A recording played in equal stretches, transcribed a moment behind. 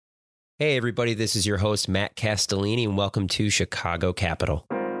Hey, everybody, this is your host, Matt Castellini, and welcome to Chicago Capital.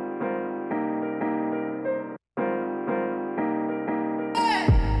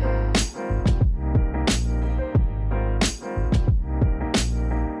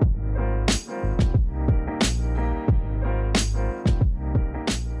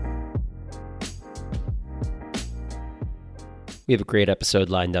 We have a great episode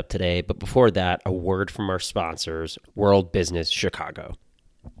lined up today, but before that, a word from our sponsors, World Business Chicago.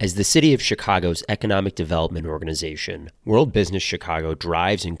 As the City of Chicago's economic development organization, World Business Chicago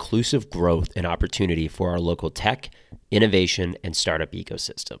drives inclusive growth and opportunity for our local tech, innovation, and startup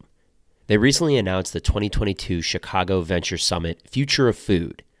ecosystem. They recently announced the 2022 Chicago Venture Summit Future of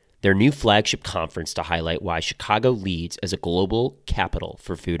Food, their new flagship conference to highlight why Chicago leads as a global capital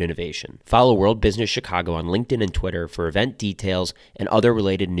for food innovation. Follow World Business Chicago on LinkedIn and Twitter for event details and other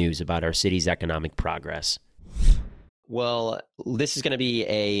related news about our city's economic progress. Well, this is going to be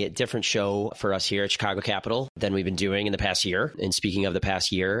a different show for us here at Chicago Capital than we've been doing in the past year. And speaking of the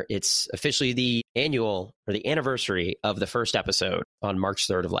past year, it's officially the annual or the anniversary of the first episode on March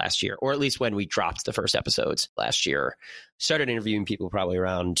 3rd of last year, or at least when we dropped the first episodes last year. Started interviewing people probably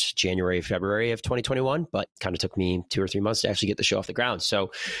around January, February of 2021, but kind of took me 2 or 3 months to actually get the show off the ground.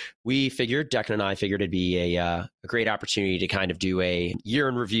 So we figured, Declan and I figured it'd be a great opportunity to kind of do a year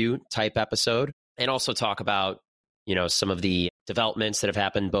in review type episode and also talk about some of the developments that have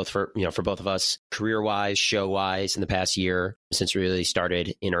happened both for both of us career-wise, show-wise in the past year since we really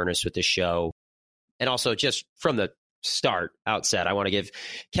started in earnest with this show. And also just from the outset, I want to give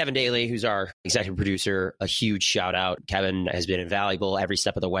Kevin Daly, who's our executive producer, a huge shout out. Kevin has been invaluable every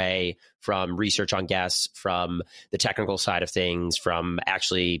step of the way, from research on guests, from the technical side of things, from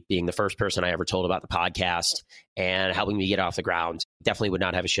actually being the first person I ever told about the podcast and helping me get off the ground. Definitely would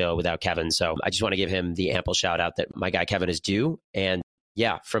not have a show without Kevin. So I just want to give him the ample shout out that my guy Kevin is due. And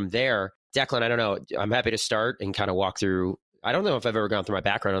yeah, from there, Declan, I don't know, I'm happy to start and kind of walk through. I don't know if I've ever gone through my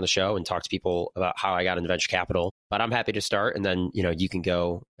background on the show and talked to people about how I got into venture capital, but I'm happy to start. And then, you can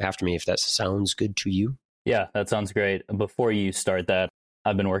go after me if that sounds good to you. Yeah, that sounds great. Before you start that,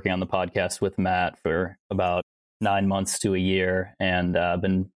 I've been working on the podcast with Matt for about 9 months to a year, and I've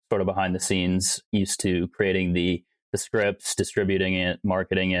been sort of behind the scenes, used to creating the scripts, distributing it,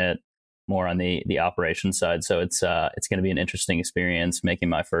 marketing it, more on the operations side. So it's going to be an interesting experience making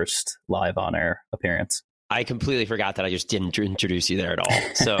my first live on air appearance. I completely forgot that I just didn't introduce you there at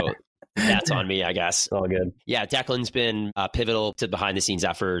all. So that's on me, I guess. All good. Yeah, Declan's been pivotal to behind the scenes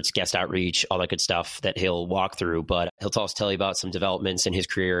efforts, guest outreach, all that good stuff that he'll walk through. But he'll also tell you about some developments in his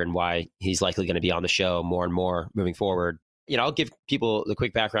career and why he's likely going to be on the show more and more moving forward. I'll give people the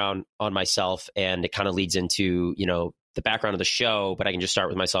quick background on myself, and it kind of leads into, the background of the show, but I can just start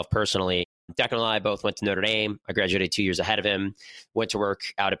with myself personally. Declan and I both went to Notre Dame. I graduated 2 years ahead of him, went to work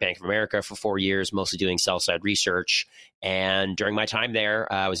out at Bank of America for 4 years, mostly doing sell-side research. And during my time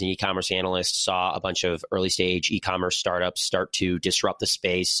there, I was an e-commerce analyst, saw a bunch of early-stage e-commerce startups start to disrupt the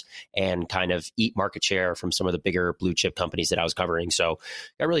space and kind of eat market share from some of the bigger blue-chip companies that I was covering. So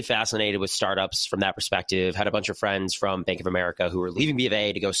got really fascinated with startups from that perspective. Had a bunch of friends from Bank of America who were leaving B of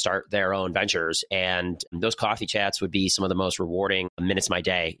A to go start their own ventures. And those coffee chats would be some of the most rewarding minutes of my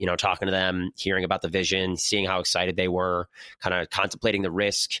day, talking to them, hearing about the vision, seeing how excited they were, kind of contemplating the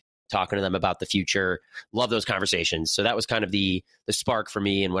risk, talking to them about the future. Love those conversations. So that was kind of the spark for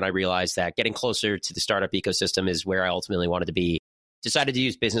me. And when I realized that getting closer to the startup ecosystem is where I ultimately wanted to be, decided to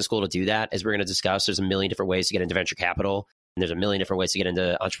use business school to do that. As we're going to discuss, there's a million different ways to get into venture capital, and there's a million different ways to get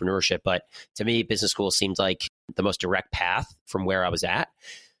into entrepreneurship. But to me, business school seemed like the most direct path from where I was at.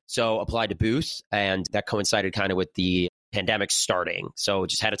 So applied to Booth, and that coincided kind of with the pandemic starting. So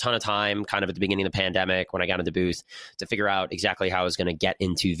just had a ton of time kind of at the beginning of the pandemic when I got into Booth to figure out exactly how I was going to get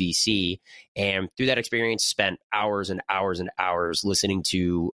into VC. And through that experience, spent hours and hours and hours listening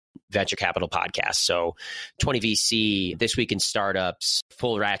to venture capital podcasts. So 20 VC, This Week in Startups,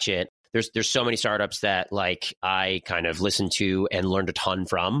 Full Ratchet. There's so many startups that I kind of listened to and learned a ton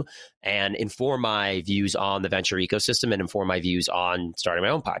from and inform my views on the venture ecosystem and inform my views on starting my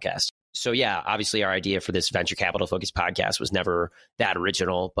own podcast. So yeah, obviously our idea for this venture capital focused podcast was never that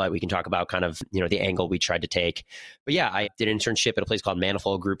original, but we can talk about kind of, the angle we tried to take. But yeah, I did an internship at a place called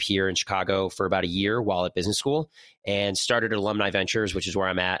Manifold Group here in Chicago for about a year while at business school, and started at Alumni Ventures, which is where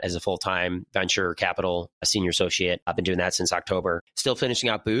I'm at as a full-time venture capital senior associate. I've been doing that since October, still finishing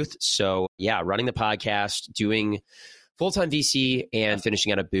out Booth. So yeah, running the podcast, doing full-time VC and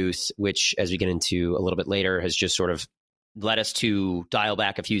finishing out a Booth, which as we get into a little bit later has just sort of led us to dial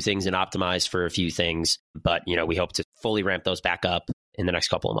back a few things and optimize for a few things. But, we hope to fully ramp those back up in the next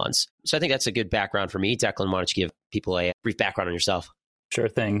couple of months. So I think that's a good background for me. Declan, why don't you give people a brief background on yourself? Sure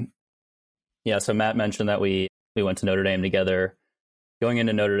thing. Yeah. So Matt mentioned that we went to Notre Dame together. Going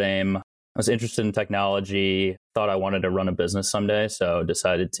into Notre Dame, I was interested in technology, thought I wanted to run a business someday. So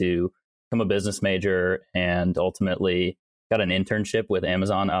decided to become a business major and ultimately got an internship with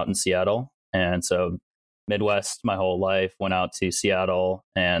Amazon out in Seattle. And so Midwest my whole life, went out to Seattle.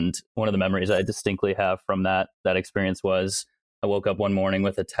 And one of the memories I distinctly have from that experience was I woke up one morning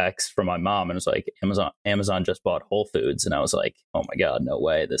with a text from my mom and it was like, Amazon just bought Whole Foods. And I was like, oh my God, no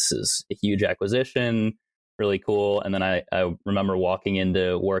way. This is a huge acquisition, really cool. And then I remember walking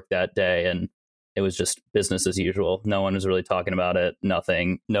into work that day and it was just business as usual. No one was really talking about it,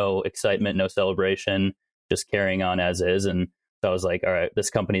 nothing, no excitement, no celebration, just carrying on as is. And so I was like, all right, this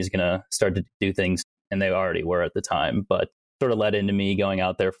company's going to start to do things. And they already were at the time, but sort of led into me going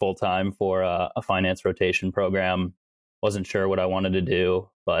out there full time for a finance rotation program. Wasn't sure what I wanted to do,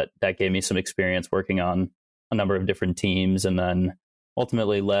 but that gave me some experience working on a number of different teams, and then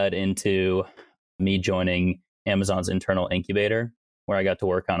ultimately led into me joining Amazon's internal incubator, where I got to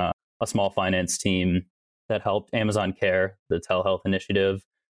work on a small finance team that helped Amazon Care, the telehealth initiative,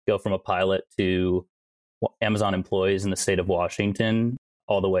 go from a pilot to Amazon employees in the state of Washington,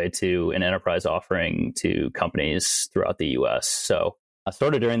 all the way to an enterprise offering to companies throughout the US. So I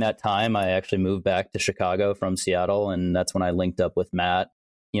started during that time. I actually moved back to Chicago from Seattle, and that's when I linked up with Matt,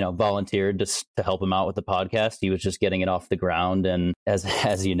 volunteered just to help him out with the podcast. He was just getting it off the ground. And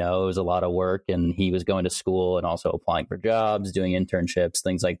as you know, it was a lot of work, and he was going to school and also applying for jobs, doing internships,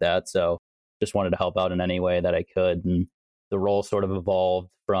 things like that. So just wanted to help out in any way that I could. And the role sort of evolved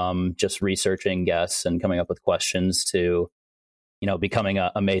from just researching guests and coming up with questions to becoming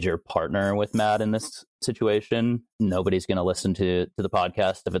a major partner with Matt in this situation. Nobody's going to listen to the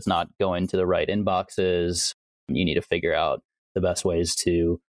podcast if it's not going to the right inboxes. You need to figure out the best ways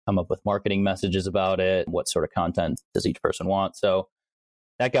to come up with marketing messages about it. What sort of content does each person want? So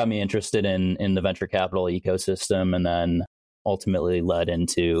that got me interested in the venture capital ecosystem, and then ultimately led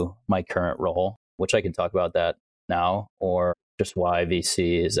into my current role, which I can talk about that now, or just why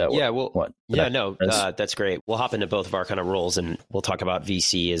VC is that? That's great. We'll hop into both of our kind of roles, and we'll talk about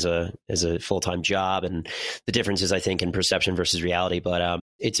VC as a full-time job and the differences, I think, in perception versus reality. But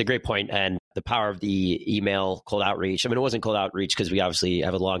it's a great point, and the power of the email cold outreach. I mean, it wasn't cold outreach because we obviously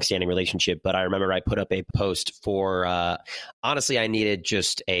have a long-standing relationship, but I remember I put up a post for, honestly, I needed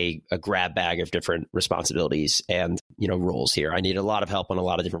just a grab bag of different responsibilities and, roles here. I needed a lot of help on a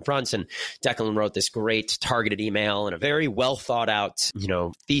lot of different fronts. And Declan wrote this great targeted email and a very well thought out,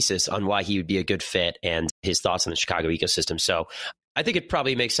 thesis on why he would be a good fit and his thoughts on the Chicago ecosystem. So I think it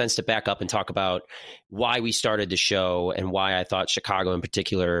probably makes sense to back up and talk about why we started the show and why I thought Chicago in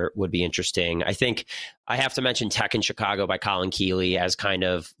particular would be interesting. I think I have to mention Tech in Chicago by Colin Keeley as kind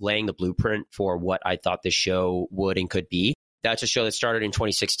of laying the blueprint for what I thought this show would and could be. That's a show that started in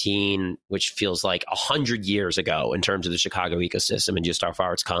 2016, which feels like 100 years ago in terms of the Chicago ecosystem and just how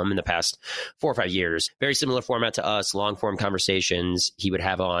far it's come in the past 4 or 5 years. Very similar format to us, long form conversations. He would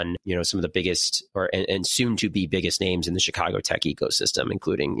have on, some of the biggest and soon to be biggest names in the Chicago tech ecosystem,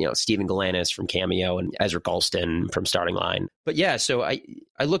 including, Stephen Galanis from Cameo and Ezra Galston from Starting Line. But yeah, so I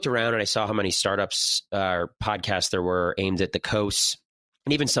looked around and I saw how many startups or podcasts there were aimed at the coasts,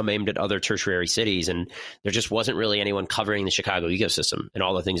 and even some aimed at other tertiary cities. And there just wasn't really anyone covering the Chicago ecosystem and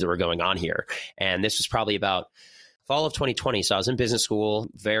all the things that were going on here. And this was probably about fall of 2020. So I was in business school,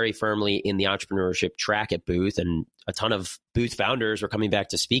 very firmly in the entrepreneurship track at Booth, and a ton of Booth founders were coming back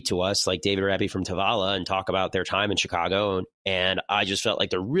to speak to us, like David Raby from Tavala, and talk about their time in Chicago. And I just felt like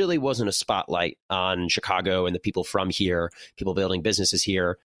there really wasn't a spotlight on Chicago and the people from here, people building businesses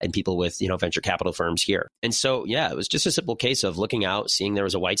here, and people with, venture capital firms here. And so, yeah, it was just a simple case of looking out, seeing there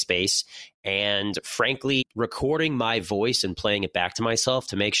was a white space, and frankly, recording my voice and playing it back to myself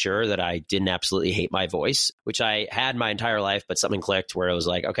to make sure that I didn't absolutely hate my voice, which I had my entire life, but something clicked where it was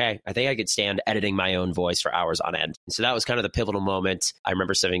like, okay, I think I could stand editing my own voice for hours on end. And so that was kind of the pivotal moment. I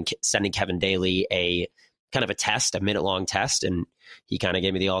remember sending Kevin Daly a kind of a test, a minute-long test, and he kind of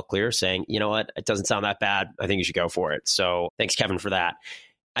gave me the all clear saying, you know what, it doesn't sound that bad. I think you should go for it. So thanks, Kevin, for that.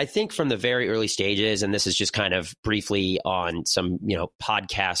 I think from the very early stages, and this is just kind of briefly on some,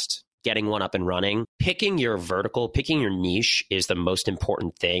 podcast, getting one up and running, picking your vertical, picking your niche is the most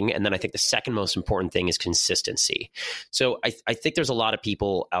important thing. And then I think the second most important thing is consistency. So I think there's a lot of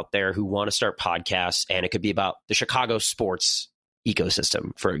people out there who want to start podcasts, and it could be about the Chicago sports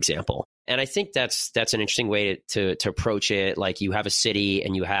ecosystem, for example. And I think that's an interesting way to approach it. Like, you have a city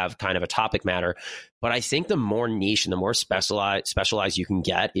and you have kind of a topic matter. But I think the more niche and the more specialized you can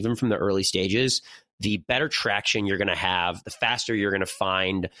get, even from the early stages, the better traction you're going to have, the faster you're going to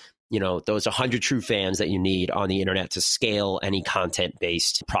find those 100 true fans that you need on the internet to scale any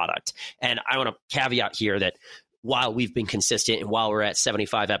content-based product. And I want to caveat here that while we've been consistent and while we're at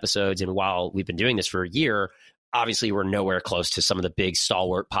 75 episodes and while we've been doing this for a year, obviously we're nowhere close to some of the big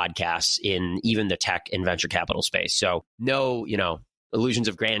stalwart podcasts in even the tech and venture capital space. So no, illusions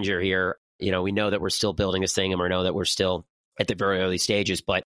of grandeur here. We know that we're still building this thing and we know that we're still at the very early stages,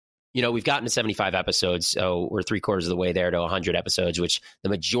 but we've gotten to 75 episodes, so we're 3/4 of the way there to 100 episodes, which the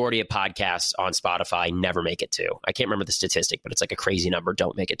majority of podcasts on Spotify never make it to. I can't remember the statistic, but it's like a crazy number,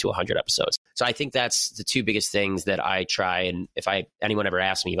 don't make it to 100 episodes. So I think that's the two biggest things that I try. And if anyone ever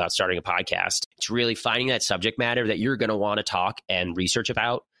asks me about starting a podcast, it's really finding that subject matter that you're going to want to talk and research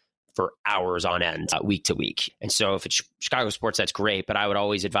about for hours on end, week to week. And so if it's Chicago sports, that's great. But I would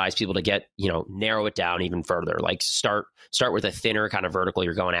always advise people to get, narrow it down even further. Like start with a thinner kind of vertical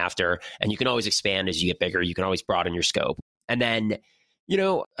you're going after. And you can always expand as you get bigger. You can always broaden your scope. And then,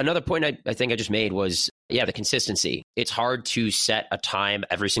 another point I think I just made was, the consistency. It's hard to set a time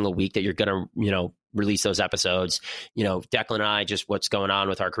every single week that you're going to, release those episodes. Declan and I, just what's going on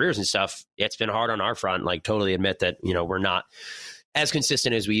with our careers and stuff, it's been hard on our front. Like totally admit that, we're not as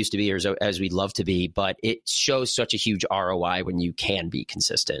consistent as we used to be or as we'd love to be, but it shows such a huge ROI when you can be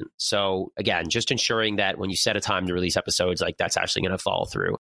consistent. So again, just ensuring that when you set a time to release episodes, like that's actually going to follow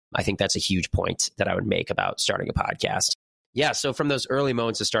through. I think that's a huge point that I would make about starting a podcast. Yeah. So from those early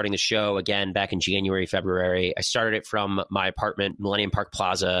moments of starting the show, again, back in January, February, I started it from my apartment, Millennium Park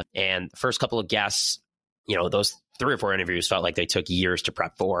Plaza. And the first couple of guests, those 3 or 4 interviews felt like they took years to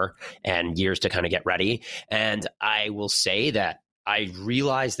prep for and years to kind of get ready. And I will say that I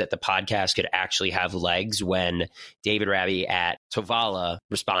realized that the podcast could actually have legs when David Raby at Tovala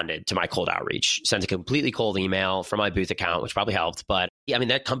responded to my cold outreach, sent a completely cold email from my Booth account, which probably helped. But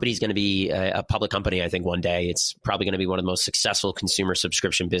that company is going to be a public company, I think, one day. It's probably going to be one of the most successful consumer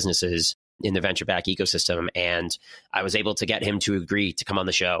subscription businesses in the venture-backed ecosystem. And I was able to get him to agree to come on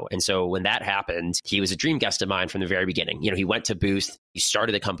the show. And so when that happened, he was a dream guest of mine from the very beginning. He went to Booth. He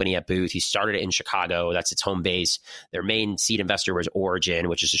started the company at Booth. He started it in Chicago. That's its home base. Their main seed investor was Origin,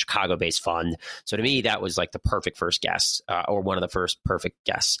 which is a Chicago-based fund. So to me, that was like the perfect first guest or one of the first perfect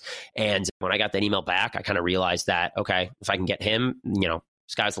guests. And when I got that email back, I kind of realized that, okay, if I can get him,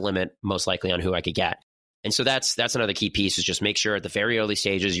 sky's the limit, most likely on who I could get. And so that's another key piece is just make sure at the very early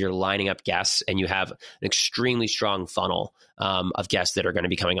stages, you're lining up guests and you have an extremely strong funnel of guests that are going to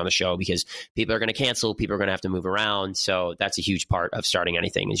be coming on the show because people are going to cancel, people are going to have to move around. So that's a huge part of starting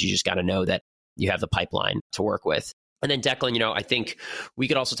anything is you just got to know that you have the pipeline to work with. And then Declan, I think we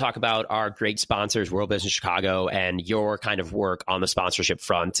could also talk about our great sponsors, World Business Chicago, and your kind of work on the sponsorship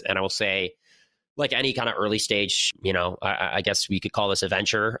front. And I will say, like any kind of early stage, I guess we could call this a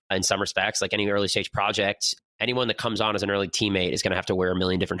venture in some respects, like any early stage project, anyone that comes on as an early teammate is going to have to wear a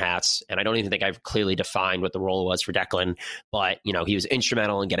million different hats. And I don't even think I've clearly defined what the role was for Declan, but, he was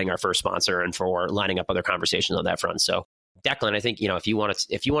instrumental in getting our first sponsor and for lining up other conversations on that front. So Declan, I think, if you want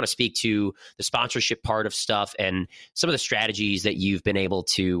to speak to the sponsorship part of stuff and some of the strategies that you've been able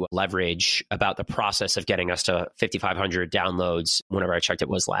to leverage about the process of getting us to 5,500 downloads, whenever I checked it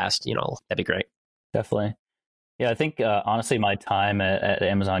was last, that'd be great. Definitely. Yeah, I think honestly, my time at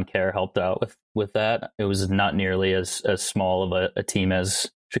Amazon Care helped out with that. It was not nearly as small of a team as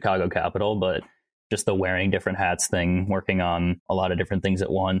Chicago Capital, but just the wearing different hats thing, working on a lot of different things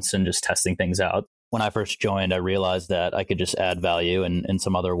at once and just testing things out. When I first joined, I realized that I could just add value in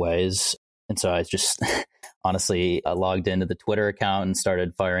some other ways. And so I just honestly logged into the Twitter account and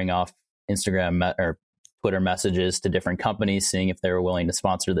started firing off Instagram or Twitter messages to different companies, seeing if they were willing to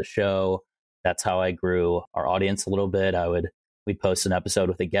sponsor the show. That's how I grew our audience a little bit. We'd post an episode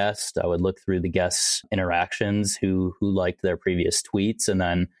with a guest. I would look through the guests' interactions, who liked their previous tweets, and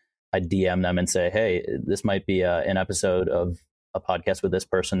then I'd DM them and say, hey, this might be an episode of a podcast with this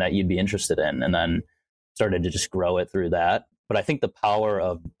person that you'd be interested in, and then started to just grow it through that. But I think the power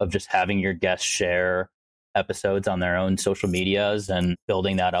of just having your guests share episodes on their own social medias and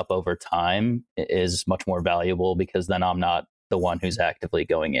building that up over time is much more valuable because then I'm not the one who's actively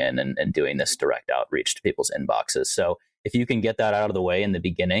going in and doing this direct outreach to people's inboxes. So if you can get that out of the way in the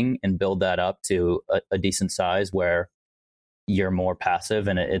beginning and build that up to a decent size where you're more passive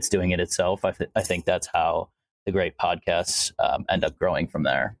and it's doing it itself, I think that's how the great podcasts end up growing from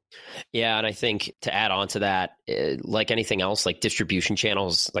there. Yeah. And I think to add on to that, like anything else, like distribution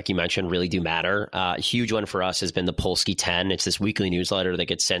channels, like you mentioned, really do matter. A huge one for us has been the Polsky 10. It's this weekly newsletter that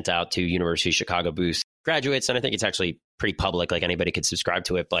gets sent out to University of Chicago Booth graduates. And I think it's actually pretty public, like anybody could subscribe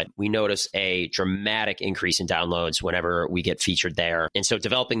to it, but we notice a dramatic increase in downloads whenever we get featured there. And so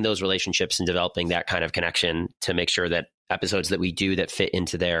developing those relationships and developing that kind of connection to make sure that episodes that we do that fit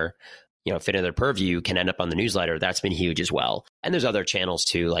into their purview can end up on the newsletter, that's been huge as well. And there's other channels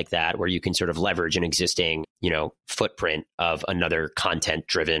too, like that, where you can sort of leverage an existing, footprint of another content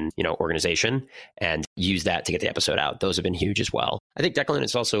driven, organization and use that to get the episode out. Those have been huge as well. I think, Declan,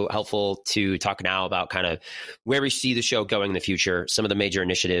 it's also helpful to talk now about kind of where we see the show going in the future, some of the major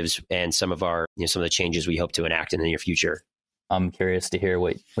initiatives and some of the changes we hope to enact in the near future. I'm curious to hear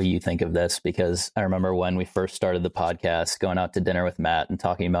what you think of this, because I remember when we first started the podcast, going out to dinner with Matt and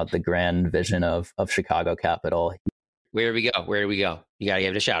talking about the grand vision of Chicago Capital. Where do we go? You got to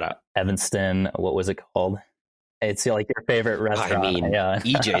give it a shout out. Evanston, what was it called? It's like your favorite restaurant. I mean, yeah.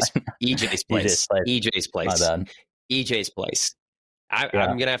 EJ's place. EJ's place. My bad. EJ's place. I'm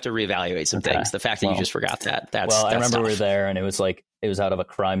going to have to reevaluate some things. The fact that you just forgot that's I remember tough. we were there and it was out of a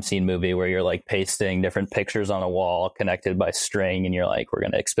crime scene movie where you're like pasting different pictures on a wall connected by string. And you're like, we're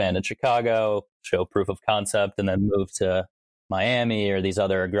going to expand in Chicago, show proof of concept, and then move to Miami or these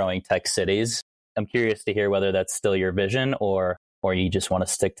other growing tech cities. I'm curious to hear whether that's still your vision or you just want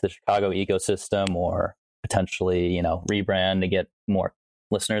to stick to the Chicago ecosystem or potentially, rebrand to get more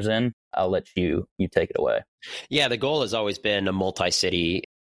listeners in. I'll let you take it away. Yeah, the goal has always been a multi-city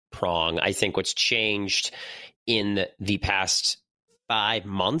prong. I think what's changed in the past 5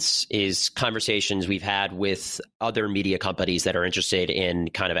 months is conversations we've had with other media companies that are interested in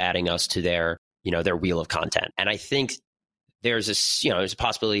kind of adding us to their wheel of content. And I think there's a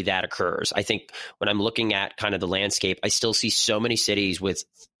possibility that occurs. I think when I'm looking at kind of the landscape, I still see so many cities with,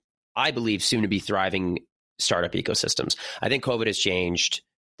 I believe, soon to be thriving startup ecosystems. I think COVID has changed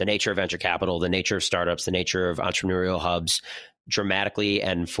the nature of venture capital, the nature of startups, the nature of entrepreneurial hubs dramatically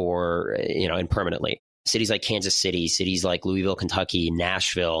and and permanently. Cities like Kansas City, cities like Louisville, Kentucky,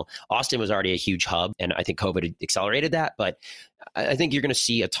 Nashville, Austin was already a huge hub. And I think COVID accelerated that. But I think you're going to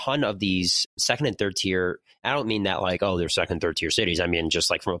see a ton of these second and third tier. I don't mean that like, they're second and third tier cities. I mean, just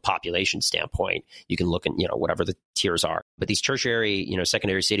like from a population standpoint, you can look at, whatever the tiers are. But these tertiary,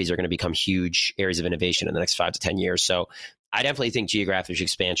 secondary cities are going to become huge areas of innovation in the next 5 to 10 years. So I definitely think geographic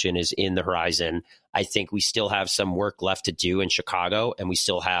expansion is in the horizon. I think we still have some work left to do in Chicago, and we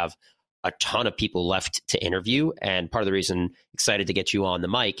still have a ton of people left to interview. And part of the reason excited to get you on the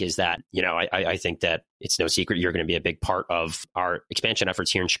mic is that, I think that it's no secret you're going to be a big part of our expansion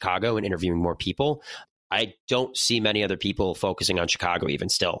efforts here in Chicago and interviewing more people. I don't see many other people focusing on Chicago even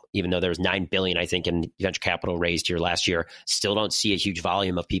though there was $9 billion, I think, in venture capital raised here last year. Still don't see a huge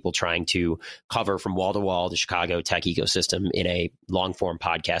volume of people trying to cover from wall to wall the Chicago tech ecosystem in a long form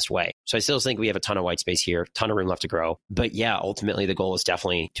podcast way. So I still think we have a ton of white space here, ton of room left to grow. But yeah, ultimately the goal is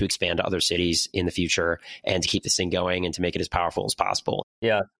definitely to expand to other cities in the future and to keep this thing going and to make it as powerful as possible.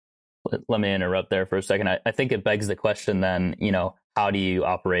 Yeah. Let me interrupt there for a second. I think it begs the question then, how do you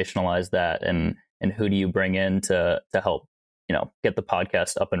operationalize that and who do you bring in to help, get the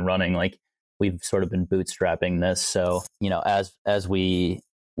podcast up and running? Like we've sort of been bootstrapping this. So, as we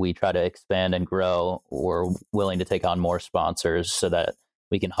try to expand and grow, we're willing to take on more sponsors so that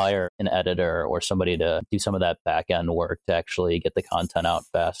we can hire an editor or somebody to do some of that back end work to actually get the content out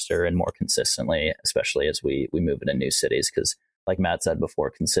faster and more consistently, especially as we move into new cities. Because like Matt said before,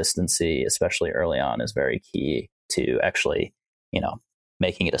 consistency, especially early on, is very key to actually,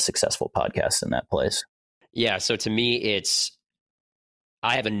 making it a successful podcast in that place. Yeah. So to me,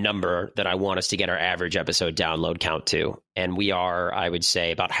 I have a number that I want us to get our average episode download count to. And we are, I would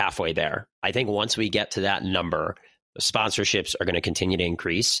say, about halfway there. I think once we get to that number, sponsorships are going to continue to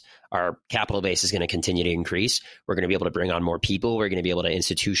increase. Our capital base is going to continue to increase. We're going to be able to bring on more people. We're going to be able to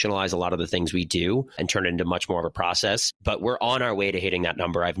institutionalize a lot of the things we do and turn it into much more of a process. But we're on our way to hitting that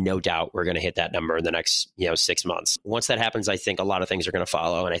number. I have no doubt we're going to hit that number in the next 6 months. Once that happens, I think a lot of things are going to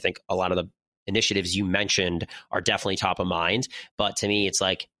follow. And I think a lot of the initiatives you mentioned are definitely top of mind. But to me, it's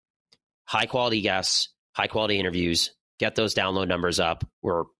like high quality guests, high quality interviews, get those download numbers up.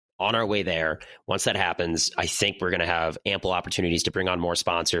 We're on our way there. Once that happens, I think we're going to have ample opportunities to bring on more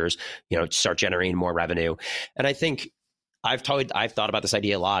sponsors, start generating more revenue. And I think I've thought about this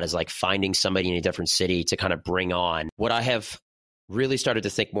idea a lot, is like finding somebody in a different city to kind of bring on. What I have really started to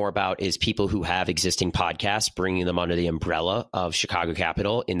think more about is people who have existing podcasts, bringing them under the umbrella of Chicago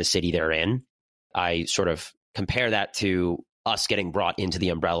Capital in the city they're in. I sort of compare that to us getting brought into the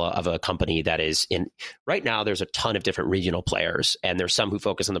umbrella of a company that is in right now. There's a ton of different regional players, and there's some who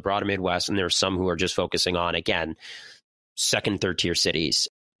focus on the broader Midwest, and there's some who are just focusing on, again, second, third tier cities.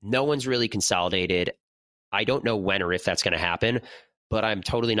 No one's really consolidated. I don't know when or if that's going to happen, but I'm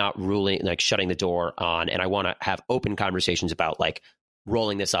totally not shutting the door on, and I want to have open conversations about like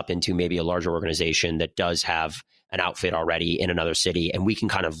rolling this up into maybe a larger organization that does have an outfit already in another city, and we can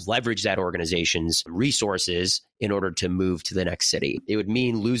kind of leverage that organization's resources in order to move to the next city. It would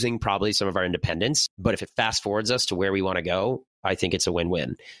mean losing probably some of our independence, but if it fast forwards us to where we want to go, I think it's a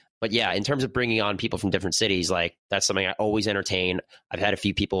win-win. But yeah, in terms of bringing on people from different cities, like that's something I always entertain. I've had a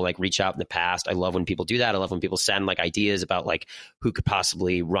few people like reach out in the past. I love when people do that. I love when people send like ideas about like who could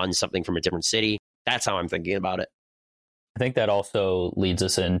possibly run something from a different city. That's how I'm thinking about it. I think that also leads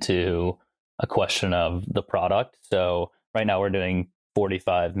us into a question of the product. So right now we're doing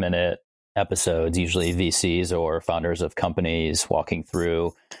 45-minute episodes, usually VCs or founders of companies walking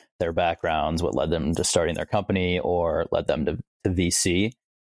through their backgrounds, what led them to starting their company or led them to VC.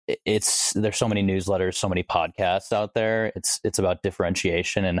 There's so many newsletters, so many podcasts out there. It's about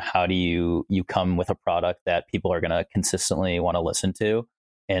differentiation and how do you come with a product that people are going to consistently want to listen to.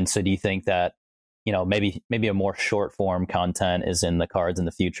 And so do you think that, you know, maybe a more short form content is in the cards in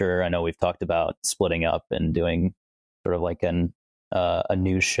the future? I know we've talked about splitting up and doing sort of like a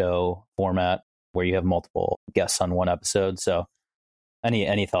news show format where you have multiple guests on one episode. So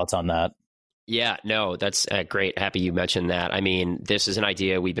any thoughts on that? Yeah, no, that's great. Happy you mentioned that. I mean, this is an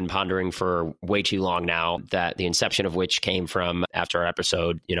idea we've been pondering for way too long now, that the inception of which came from after our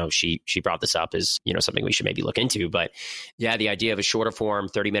episode. You know, she brought this up as, you know, something we should maybe look into. But yeah, the idea of a shorter form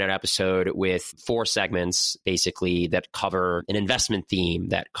 30-minute episode with 4 segments, basically, that cover an investment theme,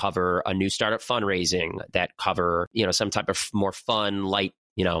 that cover a new startup fundraising, that cover, you know, some type of more fun,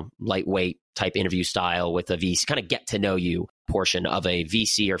 lightweight type interview style with a VC, kind of get to know you portion of a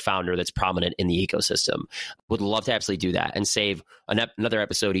VC or founder that's prominent in the ecosystem. Would love to absolutely do that and save another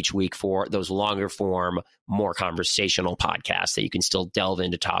episode each week for those longer form, more conversational podcasts that you can still delve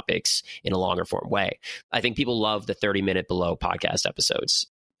into topics in a longer form way. I think people love the 30-minute below podcast episodes.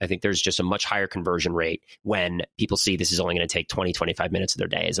 I think there's just a much higher conversion rate when people see this is only going to take 20, 25 minutes of their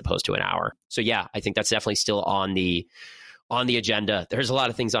day as opposed to an hour. So yeah, I think that's definitely still on the agenda. There's a lot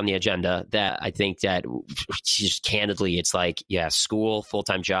of things on the agenda that I think that just candidly, it's like, yeah, school,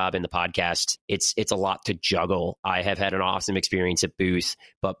 full-time job, and the podcast, it's a lot to juggle. I have had an awesome experience at Booth,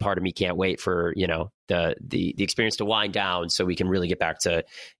 but part of me can't wait for, you know, the experience to wind down so we can really get back to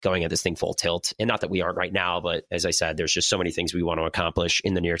going at this thing full tilt. And not that we aren't right now, but as I said, there's just so many things we want to accomplish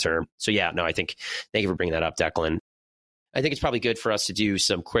in the near term. So yeah, no, thank you for bringing that up, Declan. I think it's probably good for us to do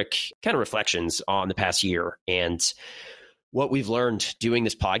some quick kind of reflections on the past year and what we've learned doing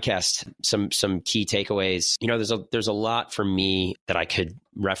this podcast, some key takeaways. You know, there's a lot for me that I could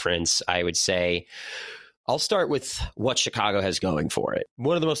reference. I would say I'll start with what Chicago has going for it.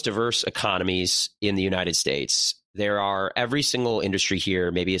 One of the most diverse economies in the United States. There are every single industry here,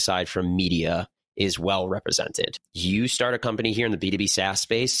 maybe aside from media, is well represented. You start a company here in the B2B SaaS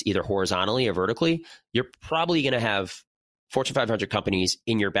space, either horizontally or vertically, you're probably going to have Fortune 500 companies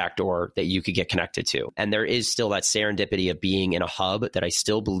in your back door that you could get connected to. And there is still that serendipity of being in a hub that I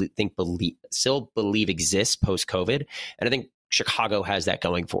still believe exists post-COVID. And I think Chicago has that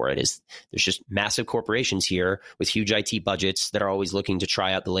going for it. There's just massive corporations here with huge IT budgets that are always looking to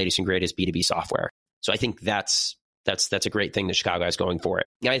try out the latest and greatest B2B software. So I think that's a great thing that Chicago has going for it.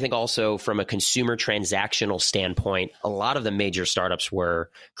 And I think also from a consumer transactional standpoint, a lot of the major startups were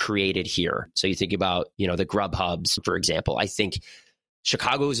created here. So you think about, you know, the Grubhubs, for example. I think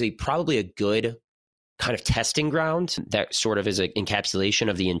Chicago is probably a good kind of testing ground that sort of is an encapsulation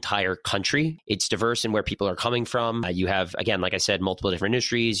of the entire country. It's diverse in where people are coming from. You have, again, like I said, multiple different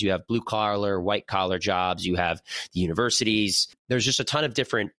industries. You have blue collar, white collar jobs. You have the universities. There's just a ton of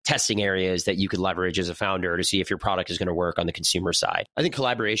different testing areas that you could leverage as a founder to see if your product is going to work on the consumer side. I think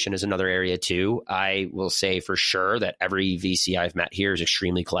collaboration is another area too. I will say for sure that every VC I've met here is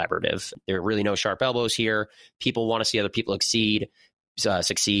extremely collaborative. There are really no sharp elbows here. People want to see other people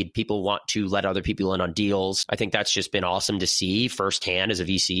succeed. People want to let other people in on deals. I think that's just been awesome to see firsthand as a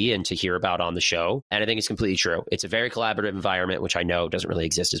VC and to hear about on the show. And I think it's completely true. It's a very collaborative environment, which I know doesn't really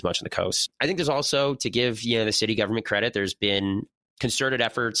exist as much on the coast. I think there's also, to give the city government credit, there's been concerted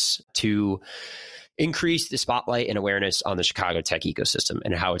efforts to increase the spotlight and awareness on the Chicago tech ecosystem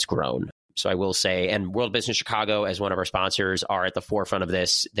and how it's grown. So I will say, and World Business Chicago, as one of our sponsors, are at the forefront of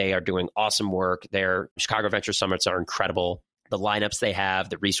this. They are doing awesome work. Their Chicago Venture Summits are incredible. The lineups they have,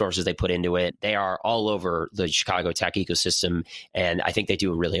 the resources they put into it, they are all over the Chicago tech ecosystem. And I think they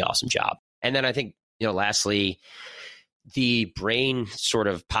do a really awesome job. And then I think, lastly, the brain sort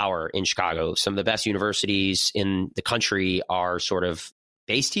of power in Chicago. Some of the best universities in the country are sort of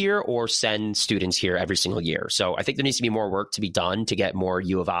based here or send students here every single year. So I think there needs to be more work to be done to get more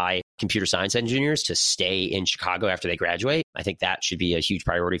U of I computer science engineers to stay in Chicago after they graduate. I think that should be a huge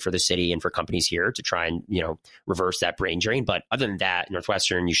priority for the city and for companies here to try and, reverse that brain drain. But other than that,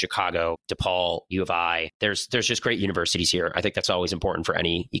 Northwestern, U Chicago, DePaul, U of I, there's just great universities here. I think that's always important for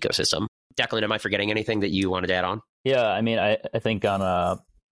any ecosystem. Declan, am I forgetting anything that you wanted to add on? Yeah, I mean, I think on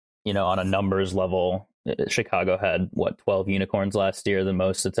a numbers level, Chicago had 12 unicorns last year, the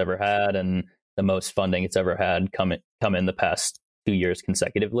most it's ever had, and the most funding it's ever had come in the past 2 years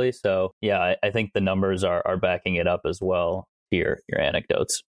consecutively. So yeah, I think the numbers are backing it up as well. Your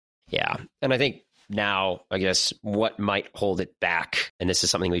anecdotes. Yeah, and I think now, I guess, what might hold it back, and this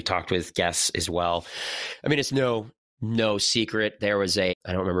is something we've talked with guests as well. I mean, it's no secret. There was I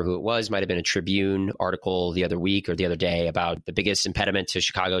don't remember who it was, might have been a Tribune article the other week or the other day about the biggest impediment to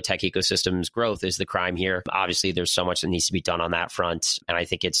Chicago tech ecosystem's growth is the crime here. Obviously, there's so much that needs to be done on that front. And I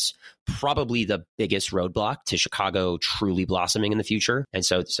think it's probably the biggest roadblock to Chicago truly blossoming in the future. And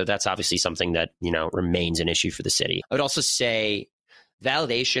so that's obviously something that, remains an issue for the city. I would also say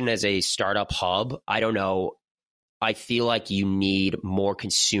validation as a startup hub. I don't know. I feel like you need more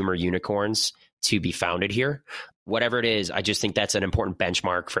consumer unicorns to be founded here. Whatever it is, I just think that's an important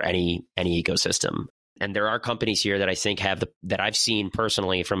benchmark for any ecosystem. And there are companies here that I think that I've seen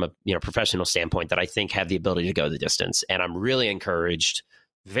personally from a professional standpoint that I think have the ability to go the distance. And I'm really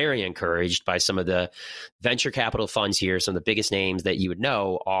very encouraged by some of the venture capital funds here. Some of the biggest names that you would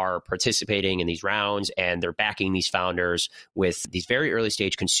know are participating in these rounds, and they're backing these founders with these very early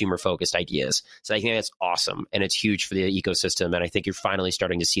stage consumer focused ideas. So I think that's awesome. And it's huge for the ecosystem. And I think you're finally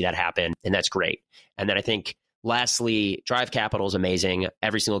starting to see that happen. And that's great. And then I think lastly, Drive Capital is amazing.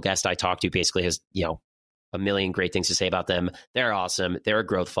 Every single guest I talk to basically has, a million great things to say about them. They're awesome. They're a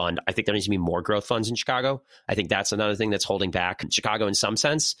growth fund. I think there needs to be more growth funds in Chicago. I think that's another thing that's holding back Chicago in some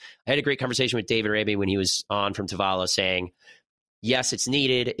sense. I had a great conversation with David Raby when he was on from Tavalla saying, yes, it's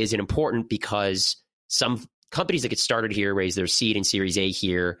needed. Is it important? Because some companies that get started here raise their seed and Series A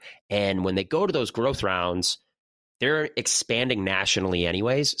here. And when they go to those growth rounds, they're expanding nationally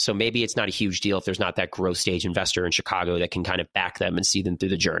anyways. So maybe it's not a huge deal if there's not that growth stage investor in Chicago that can kind of back them and see them through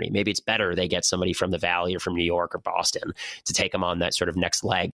the journey. Maybe it's better they get somebody from the Valley or from New York or Boston to take them on that sort of next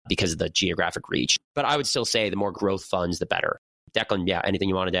leg because of the geographic reach. But I would still say the more growth funds, the better. Declan, yeah, anything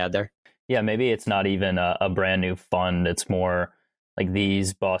you wanted to add there? Yeah, maybe it's not even a brand new fund. It's more like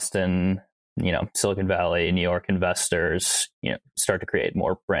these Boston, Silicon Valley, New York investors, start to create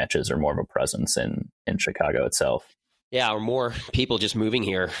more branches or more of a presence in Chicago itself. Yeah, or more people just moving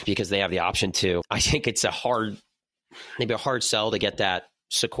here because they have the option to. I think it's maybe a hard sell to get that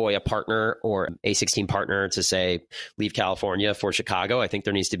Sequoia partner or A16 partner to say, leave California for Chicago. I think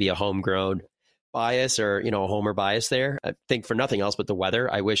there needs to be a homegrown bias or, a homer bias there. I think for nothing else but the weather.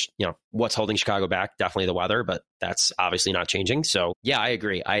 I wish, what's holding Chicago back? Definitely the weather, but that's obviously not changing. So yeah, I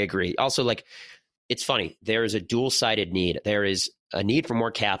agree. Also, it's funny. There is a dual-sided need. There is a need for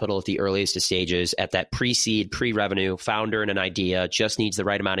more capital at the earliest of stages, at that pre-seed, pre-revenue, founder and an idea just needs the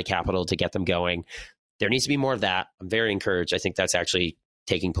right amount of capital to get them going. There needs to be more of that. I'm very encouraged. I think that's actually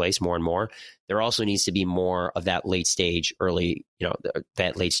taking place more and more. There also needs to be more of that late stage,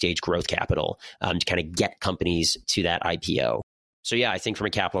 that late stage growth capital to kind of get companies to that IPO. So yeah, I think from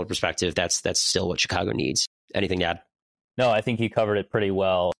a capital perspective, that's still what Chicago needs. Anything to add? No, I think you covered it pretty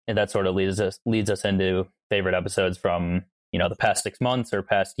well. And that sort of leads us into favorite episodes from, the past 6 months or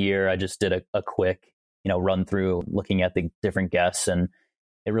past year. I just did a quick, run through looking at the different guests, and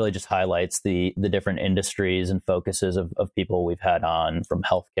it really just highlights the different industries and focuses of people we've had on, from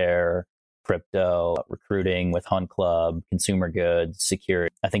healthcare, crypto, recruiting with Hunt Club, consumer goods,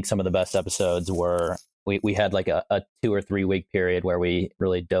 security. I think some of the best episodes were we had like a 2 or 3 week period where we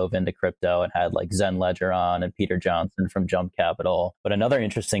really dove into crypto and had like Zen Ledger on and Peter Johnson from Jump Capital. But another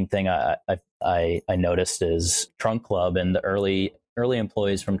interesting thing I noticed is Trunk Club and the early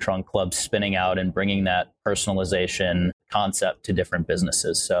employees from Trunk Club spinning out and bringing that personalization concept to different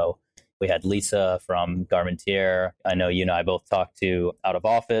businesses. So we had Lisa from Garmentier. I know you and I both talked to Out of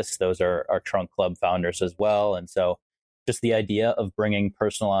Office. Those are our Trunk Club founders as well. And so just the idea of bringing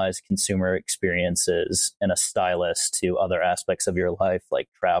personalized consumer experiences and a stylist to other aspects of your life, like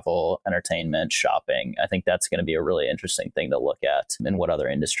travel, entertainment, shopping. I think that's going to be a really interesting thing to look at and what other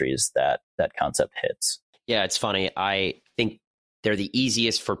industries that concept hits. Yeah, it's funny. I think they're the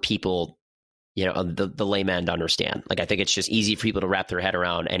easiest for people, the layman to understand. I think it's just easy for people to wrap their head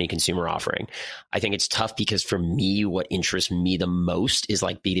around any consumer offering. I think it's tough because for me, what interests me the most is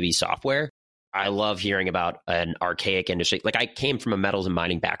B2B software. I love hearing about an archaic industry. I came from a metals and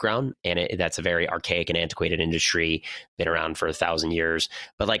mining background, and that's a very archaic and antiquated industry, been around for 1,000 years.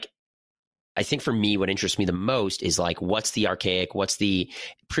 But I think for me, what interests me the most is like, what's the archaic, what's the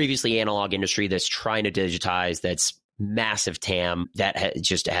previously analog industry that's trying to digitize, that's massive TAM, that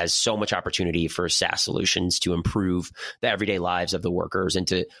just has so much opportunity for SaaS solutions to improve the everyday lives of the workers and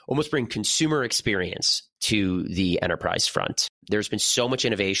to almost bring consumer experience to the enterprise front. There's been so much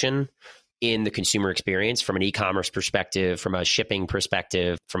innovation in the consumer experience from an e-commerce perspective, from a shipping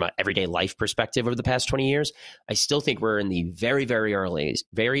perspective, from an everyday life perspective over the past 20 years. I still think we're in the very, very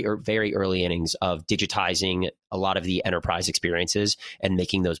early innings of digitizing a lot of the enterprise experiences and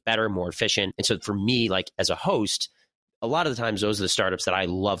making those better, more efficient. And so for me, like as a host, a lot of the times those are the startups that I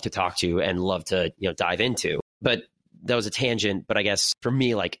love to talk to and love to, dive into. But that was a tangent. But I guess for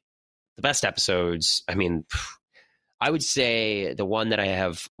me, like the best episodes, I would say the one that I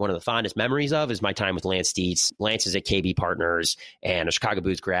have one of the fondest memories of is my time with Lance Dietz. Lance is at KB Partners and a Chicago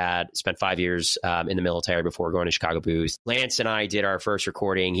Booth grad, spent 5 years in the military before going to Chicago Booth. Lance and I did our first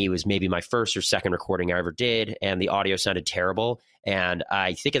recording. He was maybe my first or second recording I ever did, and the audio sounded terrible. And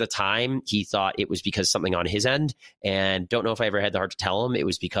I think at the time he thought it was because something on his end, and don't know if I ever had the heart to tell him it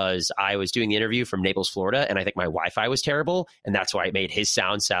was because I was doing the interview from Naples, Florida, and I think my Wi-Fi was terrible, and that's why it made his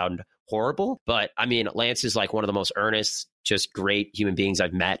sound horrible. But Lance is like one of the most earnest, just great human beings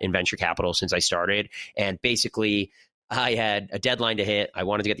I've met in venture capital since I started. And basically, I had a deadline to hit. I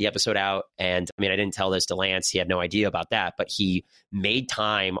wanted to get the episode out. And I didn't tell this to Lance. He had no idea about that, but he made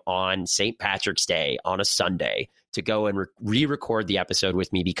time on St. Patrick's Day on a Sunday to go and re-record the episode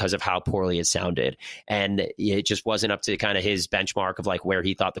with me because of how poorly it sounded. And it just wasn't up to kind of his benchmark of like where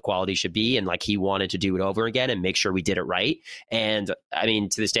he thought the quality should be. And like he wanted to do it over again and make sure we did it right. And to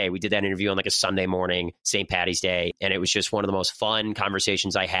this day, we did that interview on like a Sunday morning, St. Patty's Day. And it was just one of the most fun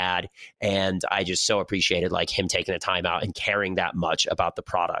conversations I had. And I just so appreciated like him taking the time out and caring that much about the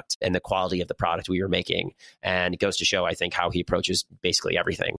product and the quality of the product we were making. And it goes to show, I think, how he approaches basically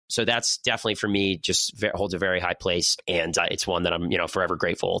everything. So that's definitely for me, just holds a very high place. And it's one that I'm, forever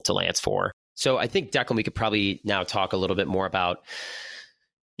grateful to Lance for. So I think, Declan, we could probably now talk a little bit more about,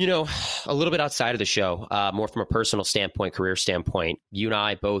 a little bit outside of the show, more from a personal standpoint, career standpoint. You and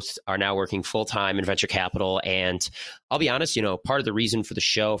I both are now working full-time in venture capital. And I'll be honest, part of the reason for the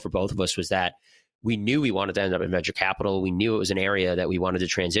show for both of us was that we knew we wanted to end up in venture capital. We knew it was an area that we wanted to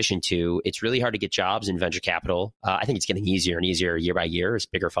transition to. It's really hard to get jobs in venture capital. I think it's getting easier and easier year by year as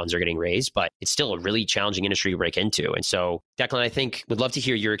bigger funds are getting raised, but it's still a really challenging industry to break into. And so, Declan, I think would love to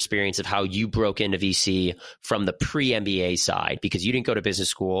hear your experience of how you broke into VC from the pre-MBA side, because you didn't go to business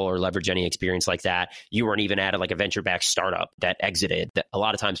school or leverage any experience like that. You weren't even at like a venture-backed startup that exited. That a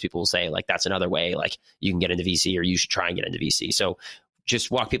lot of times people will say like, that's another way, like you can get into VC or you should try and get into VC. So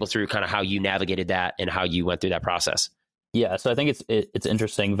just walk people through kind of how you navigated that and how you went through that process. Yeah, so I think it's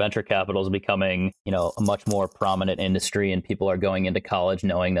interesting. Venture capital is becoming, a much more prominent industry, and people are going into college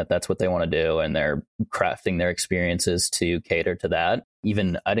knowing that that's what they want to do, and they're crafting their experiences to cater to that.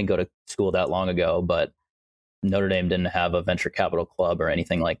 Even I didn't go to school that long ago, but Notre Dame didn't have a venture capital club or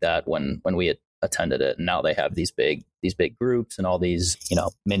anything like that when we had attended it. And now they have these big groups and all these,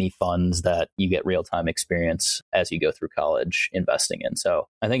 mini funds that you get real-time experience as you go through college investing in. So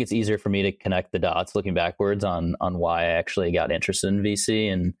I think it's easier for me to connect the dots looking backwards on why I actually got interested in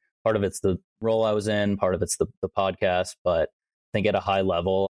VC. And part of it's the role I was in, part of it's the podcast, but I think at a high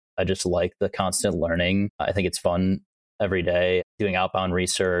level, I just like the constant learning. I think it's fun every day doing outbound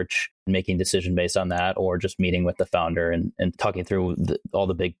research, making decision based on that, or just meeting with the founder and talking through all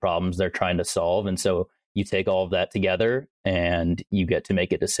the big problems they're trying to solve. And so you take all of that together and you get to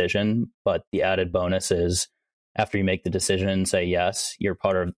make a decision. But the added bonus is after you make the decision and say yes, you're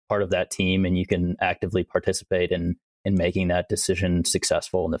part of that team, and you can actively participate in making that decision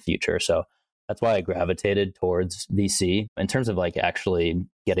successful in the future. So that's why I gravitated towards VC. In terms of like actually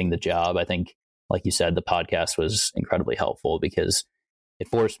getting the job, I think, like you said, the podcast was incredibly helpful because it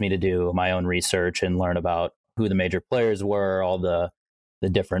forced me to do my own research and learn about who the major players were, all the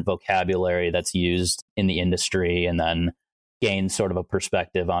different vocabulary that's used in the industry, and then gain sort of a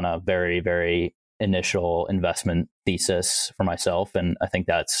perspective on a very, very initial investment thesis for myself. And I think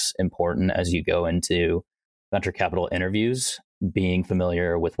that's important as you go into venture capital interviews, being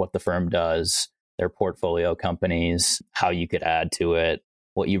familiar with what the firm does, their portfolio companies, how you could add to it,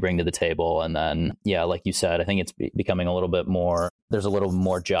 what you bring to the table. And then, yeah, like you said, I think it's becoming a little bit more, there's a little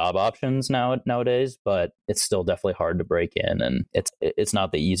more job options nowadays, but it's still definitely hard to break in. And it's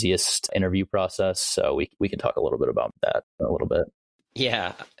not the easiest interview process. So we can talk a little bit about that a little bit.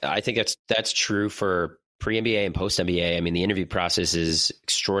 Yeah, I think that's true for pre-MBA and post-MBA. The interview process is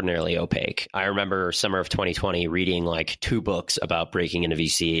extraordinarily opaque. I remember summer of 2020 reading like 2 books about breaking into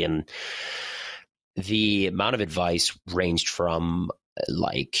VC, and the amount of advice ranged from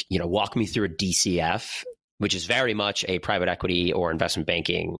like, walk me through a DCF, which is very much a private equity or investment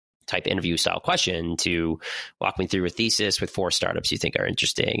banking type interview style question, to walk me through a thesis with 4 startups you think are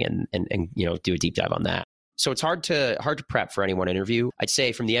interesting and do a deep dive on that. So it's hard to prep for any one interview. I'd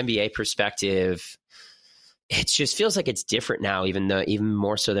say from the MBA perspective, it just feels like it's different now, even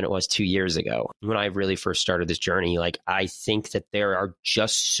more so than it was 2 years ago. When I really first started this journey, like, I think that there are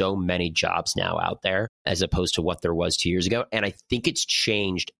just so many jobs now out there as opposed to what there was 2 years ago. And I think it's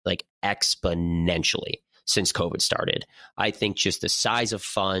changed like exponentially since COVID started. I think just the size of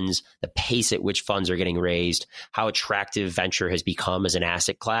funds, the pace at which funds are getting raised, how attractive venture has become as an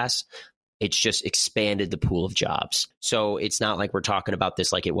asset class, it's just expanded the pool of jobs. So it's not like we're talking about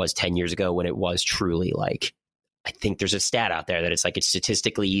this like it was 10 years ago, when it was truly like, I think there's a stat out there that it's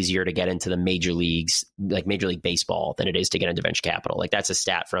statistically easier to get into the major leagues, like Major League Baseball, than it is to get into venture capital. Like, that's a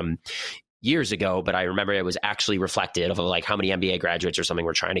stat from years ago, but I remember it was actually reflective of like how many MBA graduates or something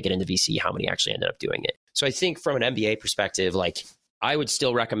were trying to get into VC, how many actually ended up doing it. So I think from an MBA perspective, like, I would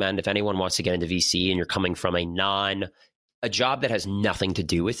still recommend, if anyone wants to get into VC and you're coming from a job that has nothing to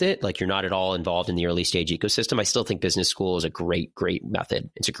do with it, like you're not at all involved in the early stage ecosystem, I still think business school is a great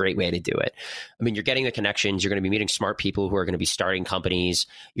method. It's a great way to do it. I mean, you're getting the connections, you're going to be meeting smart people who are going to be starting companies.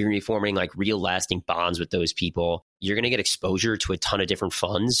 You're going to be forming like real lasting bonds with those people. You're going to get exposure to a ton of different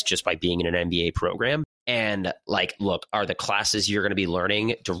funds just by being in an MBA program. And like, look, are the classes you're going to be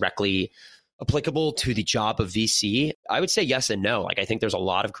learning directly applicable to the job of VC? I would say yes and no. Like, I think there's a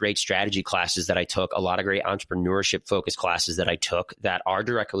lot of great strategy classes that I took, a lot of great entrepreneurship focused classes that I took that are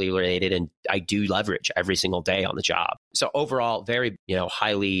directly related, and I do leverage every single day on the job. So overall, very,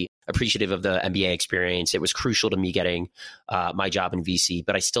 highly appreciative of the MBA experience. It was crucial to me getting my job in VC,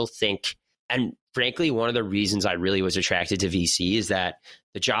 but I still think, and frankly, one of the reasons I really was attracted to VC is that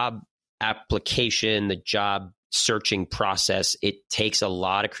the job application, the job searching process, it takes a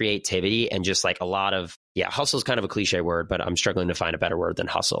lot of creativity and just like a lot of, hustle is kind of a cliche word, but I'm struggling to find a better word than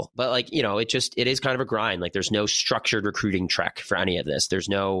hustle. But like, it is kind of a grind. Like, there's no structured recruiting trek for any of this. There's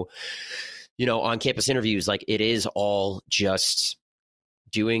no, on-campus interviews. Like, it is all just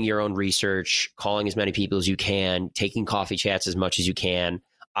doing your own research, calling as many people as you can, taking coffee chats as much as you can.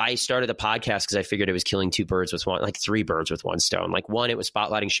 I started the podcast because I figured it was killing 3 birds with one stone. Like, one, it was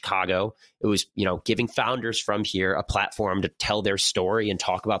spotlighting Chicago. It was, giving founders from here a platform to tell their story and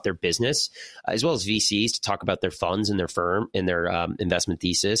talk about their business, as well as VCs to talk about their funds and their firm and their investment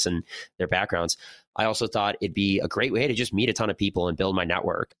thesis and their backgrounds. I also thought it'd be a great way to just meet a ton of people and build my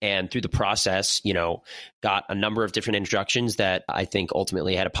network. And through the process, got a number of different introductions that I think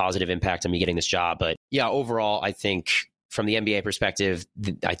ultimately had a positive impact on me getting this job. But yeah, overall, I think from the MBA perspective,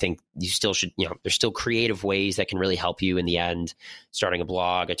 I think you still should, there's still creative ways that can really help you in the end. Starting a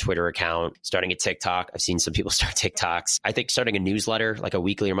blog, a Twitter account, starting a TikTok. I've seen some people start TikToks. I think starting a newsletter, like a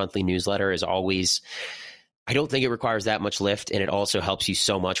weekly or monthly newsletter, is always, I don't think it requires that much lift. And it also helps you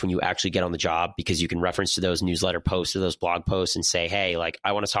so much when you actually get on the job, because you can reference to those newsletter posts or those blog posts and say, hey, like,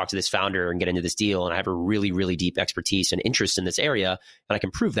 I want to talk to this founder and get into this deal. And I have a really, really deep expertise and interest in this area. And I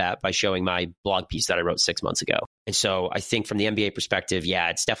can prove that by showing my blog piece that I wrote 6 months ago. And so I think from the MBA perspective,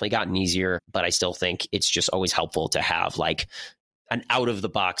 it's definitely gotten easier, but I still think it's just always helpful to have like an out of the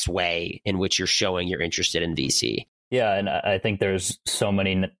box way in which you're showing you're interested in VC. Yeah, and I think there's so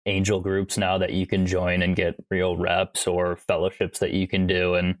many angel groups now that you can join and get real reps or fellowships that you can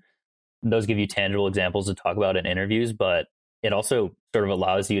do. And those give you tangible examples to talk about in interviews, but it also sort of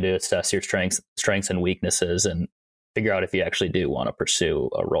allows you to assess your strengths and weaknesses and figure out if you actually do want to pursue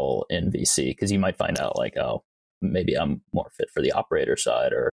a role in VC, because you might find out like, oh, maybe I'm more fit for the operator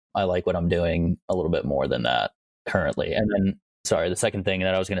side, or I like what I'm doing a little bit more than that currently. And then, the second thing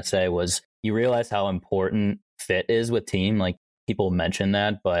that I was going to say was, you realize how important fit is with team. Like, people mention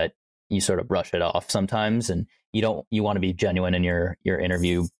that, but you sort of brush it off sometimes. And you want to be genuine in your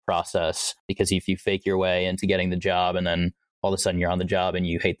interview process, because if you fake your way into getting the job and then all of a sudden you're on the job and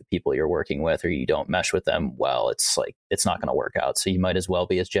you hate the people you're working with, or you don't mesh with them well, it's not going to work out. So you might as well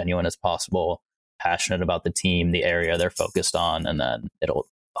be as genuine as possible, passionate about the team, the area they're focused on, and then it'll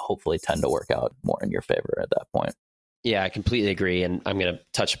hopefully tend to work out more in your favor at that point. Yeah, I completely agree. And I'm going to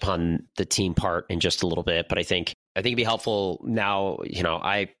touch upon the team part in just a little bit, but I think it'd be helpful now.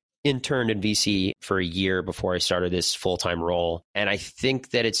 I interned in VC for a year before I started this full-time role. And I think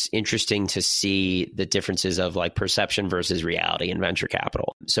that it's interesting to see the differences of like perception versus reality in venture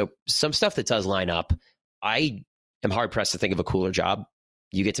capital. So some stuff that does line up, I am hard pressed to think of a cooler job.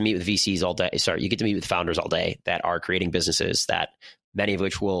 You get to meet with VCs all day. You get to meet with founders all day that are creating businesses that many of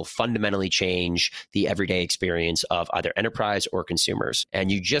which will fundamentally change the everyday experience of either enterprise or consumers.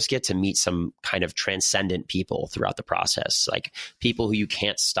 And you just get to meet some kind of transcendent people throughout the process, like people who you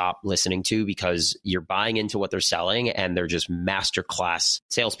can't stop listening to because you're buying into what they're selling and they're just masterclass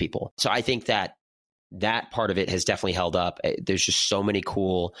salespeople. So I think that part of it has definitely held up. There's just so many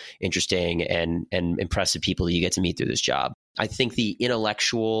cool, interesting, and impressive people that you get to meet through this job. I think the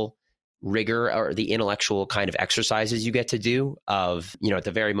intellectual rigor or the intellectual kind of exercises you get to do of, at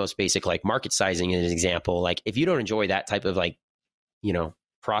the very most basic, like market sizing as an example, like if you don't enjoy that type of like,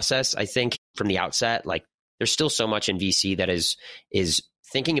 process, I think from the outset, like there's still so much in VC that is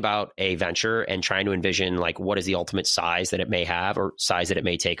thinking about a venture and trying to envision like what is the ultimate size that it may have or size that it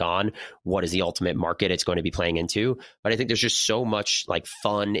may take on, what is the ultimate market it's going to be playing into. But I think there's just so much like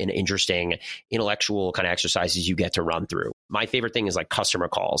fun and interesting intellectual kind of exercises you get to run through. My favorite thing is like customer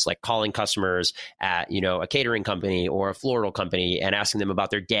calls, like calling customers at, a catering company or a floral company and asking them about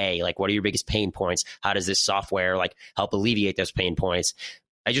their day. Like, what are your biggest pain points? How does this software like help alleviate those pain points?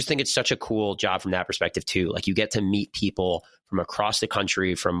 I just think it's such a cool job from that perspective too. Like you get to meet people from across the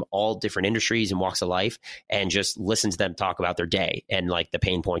country, from all different industries and walks of life, and just listen to them talk about their day and like the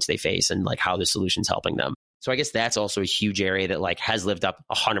pain points they face and like how the solution's helping them. So I guess that's also a huge area that like has lived up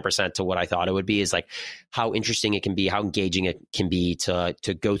 100% to what I thought it would be, is like how interesting it can be, how engaging it can be to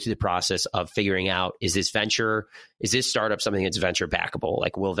go through the process of figuring out, is this startup something that's venture backable?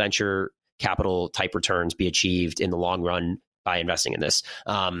 Like will venture capital type returns be achieved in the long run by investing in this?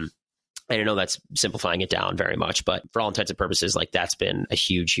 I know that's simplifying it down very much, but for all intents and purposes, like that's been a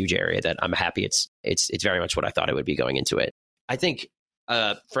huge, huge area that I'm happy it's very much what I thought it would be going into it. I think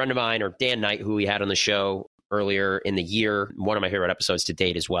a friend of mine, or Dan Knight, who we had on the show earlier in the year, one of my favorite episodes to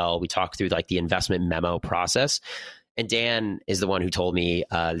date as well, we talked through like the investment memo process. And Dan is the one who told me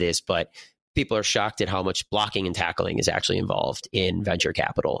this, but people are shocked at how much blocking and tackling is actually involved in venture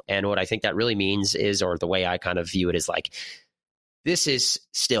capital. And what I think that really means is, or the way I kind of view it is like, this is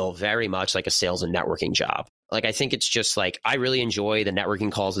still very much like a sales and networking job. Like, I think it's just like, I really enjoy the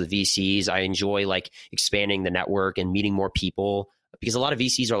networking calls with VCs. I enjoy like expanding the network and meeting more people, because a lot of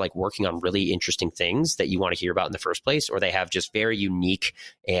VCs are like working on really interesting things that you want to hear about in the first place, or they have just very unique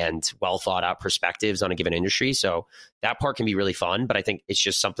and well thought out perspectives on a given industry. So that part can be really fun, but I think it's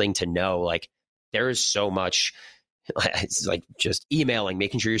just something to know, like there is so much. It's like just emailing,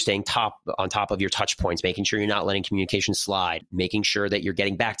 making sure you're staying on top of your touch points, making sure you're not letting communication slide, making sure that you're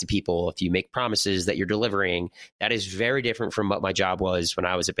getting back to people if you make promises that you're delivering. That is very different from what my job was when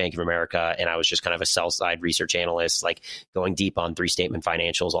I was at Bank of America and I was just kind of a sell side research analyst, like going deep on 3-statement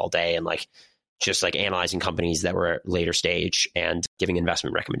financials all day and like just like analyzing companies that were at later stage and giving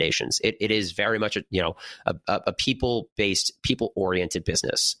investment recommendations. It is very much a people-based, people-oriented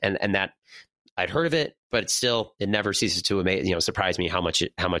business, and that I'd heard of it, but it never ceases to surprise me how much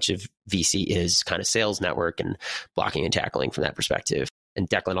of VC is kind of sales network and blocking and tackling from that perspective. And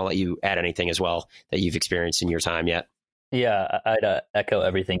Declan, I'll let you add anything as well that you've experienced in your time yet. Yeah, I'd echo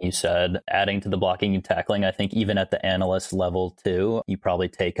everything you said. Adding to the blocking and tackling, I think even at the analyst level too, you probably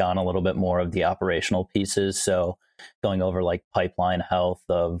take on a little bit more of the operational pieces. So going over like pipeline health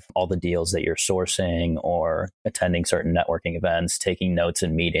of all the deals that you're sourcing, or attending certain networking events, taking notes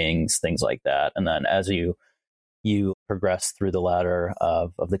in meetings, things like that. And then as you progress through the ladder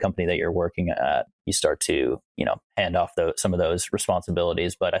of the company that you're working at, you start to, hand off some of those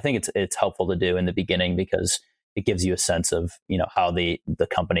responsibilities. But I think it's helpful to do in the beginning, because it gives you a sense of, how the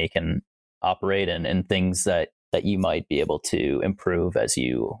company can operate and things that you might be able to improve as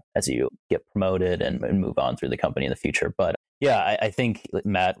you get promoted and move on through the company in the future. But yeah, I think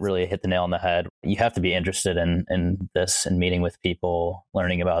Matt really hit the nail on the head. You have to be interested in this and meeting with people,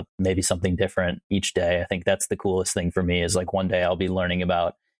 learning about maybe something different each day. I think that's the coolest thing for me, is like one day I'll be learning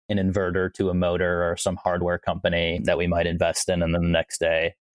about an inverter to a motor or some hardware company that we might invest in. And then the next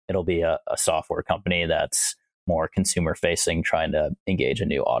day it'll be a software company that's more consumer facing, trying to engage a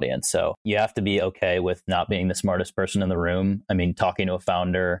new audience. So you have to be okay with not being the smartest person in the room. I mean, talking to a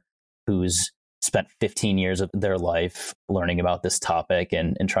founder who's spent 15 years of their life learning about this topic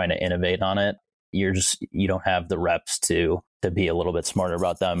and trying to innovate on it, you don't have the reps to be a little bit smarter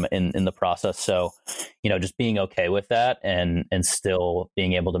about them in the process. So, just being okay with that and still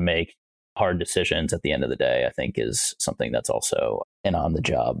being able to make hard decisions at the end of the day, I think is something that's also an on the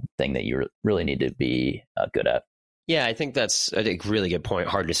job thing that you really need to be good at. Yeah, I think that's a really good point.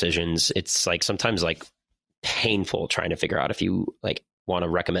 Hard decisions. It's like sometimes like painful trying to figure out if you like want to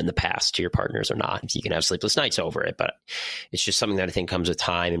recommend the past to your partners or not. You can have sleepless nights over it, but it's just something that I think comes with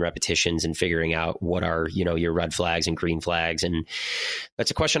time and repetitions and figuring out what are, your red flags and green flags. And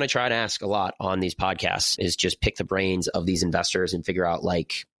that's a question I try to ask a lot on these podcasts, is just pick the brains of these investors and figure out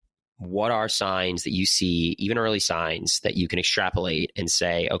like, what are signs that you see, even early signs that you can extrapolate and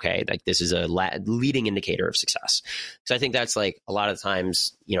say, okay, like this is a leading indicator of success. So I think that's like a lot of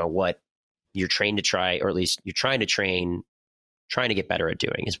times, what you're trained to try, or at least you're trying to get better at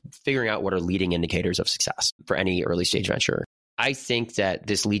doing, is figuring out what are leading indicators of success for any early stage venture. I think that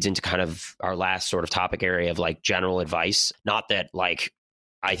this leads into kind of our last sort of topic area of like general advice. Not that like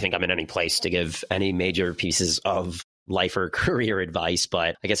I think I'm in any place to give any major pieces of life or career advice,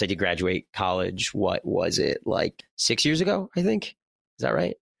 but I guess I did graduate college. What was it, like 6 years ago, I think? Is that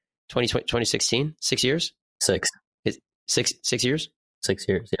right? 2016? 6 years? Six. 6 years? 6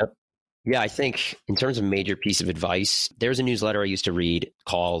 years, yep. Yeah, I think in terms of major piece of advice, there's a newsletter I used to read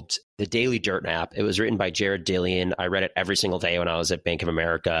called The Daily Dirt Nap. It was written by Jared Dillian. I read it every single day when I was at Bank of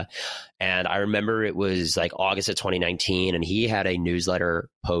America. And I remember it was like August of 2019, and he had a newsletter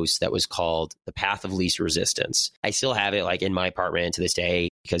post that was called The Path of Least Resistance. I still have it like in my apartment to this day,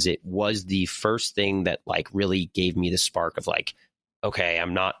 because it was the first thing that like really gave me the spark of like, okay,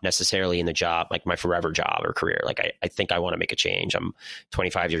 I'm not necessarily in the job, like my forever job or career. Like I think I want to make a change. I'm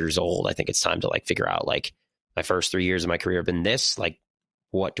 25 years old. I think it's time to like figure out like my first 3 years of my career have been this, like,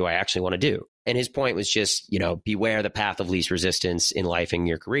 what do I actually want to do? And his point was just, beware the path of least resistance in life and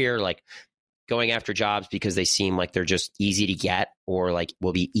your career, like going after jobs because they seem like they're just easy to get or like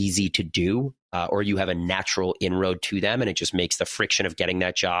will be easy to do, or you have a natural inroad to them and it just makes the friction of getting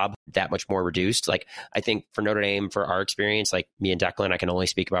that job that much more reduced. Like I think for Notre Dame, for our experience, like me and Declan, I can only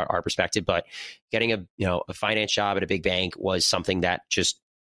speak about our perspective, but getting a finance job at a big bank was something that just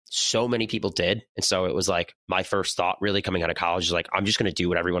so many people did. And so it was like my first thought really coming out of college is like, I'm just going to do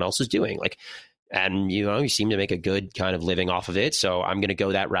what everyone else is doing. Like, and, you seem to make a good kind of living off of it. So I'm going to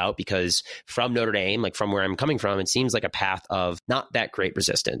go that route because from Notre Dame, like from where I'm coming from, it seems like a path of not that great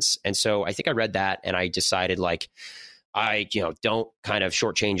resistance. And so I think I read that and I decided like, don't kind of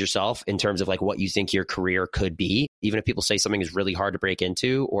shortchange yourself in terms of like what you think your career could be. Even if people say something is really hard to break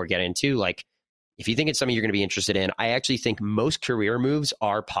into or get into, like if you think it's something you're going to be interested in, I actually think most career moves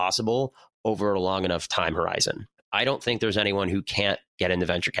are possible over a long enough time horizon. I don't think there's anyone who can't get into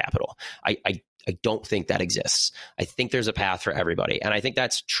venture capital. I don't think that exists. I think there's a path for everybody. And I think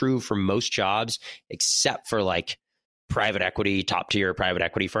that's true for most jobs, except for like private equity, top tier private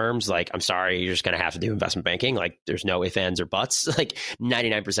equity firms. Like, I'm sorry, you're just going to have to do investment banking. Like there's no ifs, ands, or buts. Like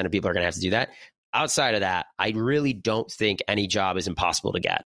 99% of people are going to have to do that. Outside of that, I really don't think any job is impossible to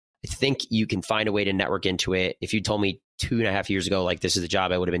get. I think you can find a way to network into it. If you told me 2.5 years ago, like this is the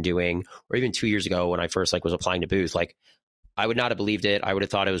job I would have been doing, or even 2 years ago when I first like was applying to Booth, like I would not have believed it. I would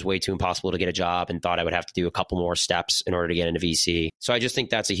have thought it was way too impossible to get a job and thought I would have to do a couple more steps in order to get into VC. So I just think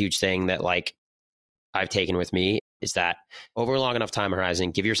that's a huge thing that like I've taken with me, is that over a long enough time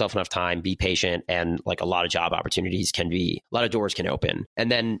horizon, give yourself enough time, be patient, and like a lot of job opportunities a lot of doors can open.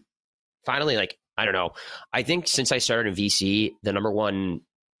 And then finally, like, I don't know, I think since I started in VC, the number one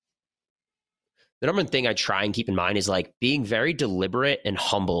thing I try and keep in mind is like being very deliberate and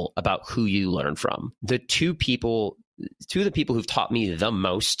humble about who you learn from. Two of the people who've taught me the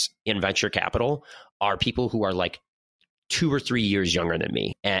most in venture capital are people who are like 2 or 3 years younger than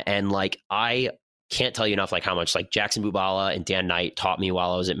me. And like, I can't tell you enough, like how much like Jackson Bubala and Dan Knight taught me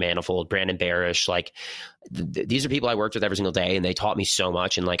while I was at Manifold, Brandon Barish, like these are people I worked with every single day and they taught me so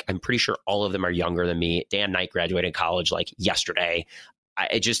much. And like, I'm pretty sure all of them are younger than me. Dan Knight graduated college like yesterday.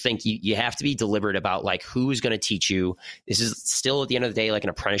 I just think you have to be deliberate about like who is going to teach you. This is still at the end of the day like an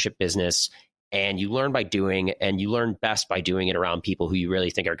apprenticeship business, and you learn by doing, and you learn best by doing it around people who you really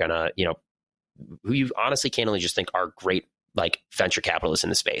think are going to, who you honestly can't only just think are great like venture capitalists in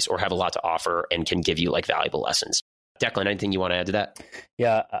the space or have a lot to offer and can give you like valuable lessons. Declan, anything you want to add to that?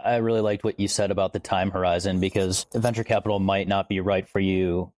 Yeah, I really liked what you said about the time horizon, because venture capital might not be right for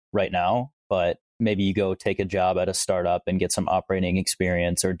you right now, but maybe you go take a job at a startup and get some operating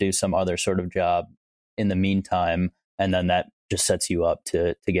experience or do some other sort of job in the meantime. And then that just sets you up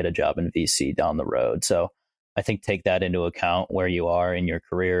to get a job in VC down the road. So I think take that into account where you are in your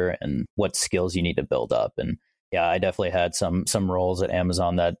career and what skills you need to build up. And yeah, I definitely had some roles at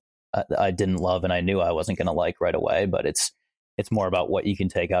Amazon that I didn't love and I knew I wasn't going to like right away, but it's more about what you can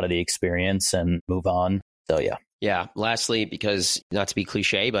take out of the experience and move on. So yeah. Yeah. Lastly, because not to be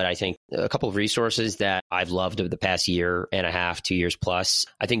cliche, but I think a couple of resources that I've loved over the past year and a half, 2 years plus.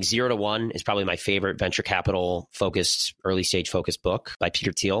 I think 0 to 1 is probably my favorite venture capital focused, early stage focused book by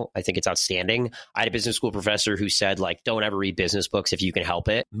Peter Thiel. I think it's outstanding. I had a business school professor who said, like, don't ever read business books if you can help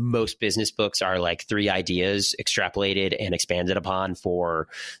it. Most business books are like 3 ideas extrapolated and expanded upon for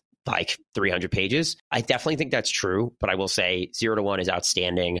like 300 pages. I definitely think that's true, but I will say 0 to 1 is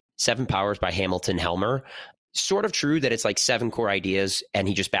outstanding. 7 Powers by Hamilton Helmer. Sort of true that it's like 7 core ideas and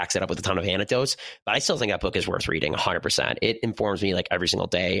he just backs it up with a ton of anecdotes, but I still think that book is worth reading 100%. It informs me like every single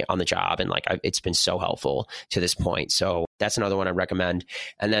day on the job, and like it's been so helpful to this point. So that's another one I recommend.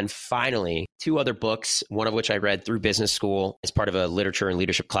 And then finally, 2 other books, one of which I read through business school as part of a literature and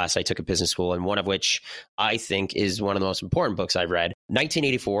leadership class I took at business school, and one of which I think is one of the most important books I've read,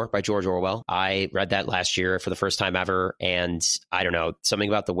 1984 by George Orwell. I read that last year for the first time ever, and I don't know, something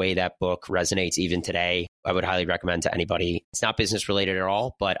about the way that book resonates even today, I would highly recommend to anybody. It's not business related at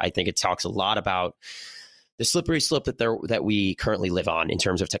all, but I think it talks a lot about the slippery slope that we currently live on in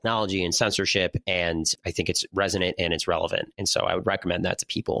terms of technology and censorship. And I think it's resonant and it's relevant. And so I would recommend that to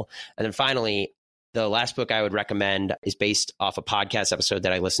people. And then finally, the last book I would recommend is based off a podcast episode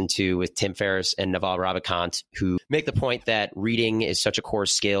that I listened to with Tim Ferriss and Naval Ravikant, who make the point that reading is such a core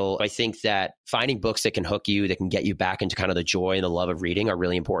skill. I think that finding books that can hook you, that can get you back into kind of the joy and the love of reading are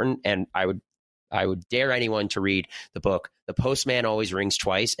really important. And I would dare anyone to read the book, The Postman Always Rings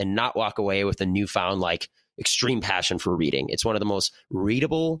Twice, and not walk away with a newfound like extreme passion for reading. It's one of the most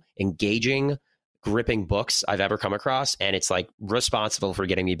readable, engaging, gripping books I've ever come across. And it's like responsible for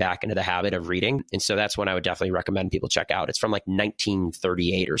getting me back into the habit of reading. And so that's one I would definitely recommend people check out. It's from like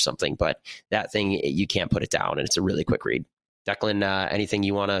 1938 or something, but that thing, you can't put it down. And it's a really quick read. Declan, anything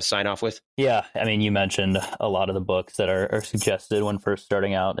you want to sign off with? Yeah, I mean, you mentioned a lot of the books that are suggested when first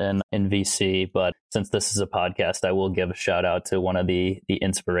starting out in VC, but since this is a podcast, I will give a shout out to one of the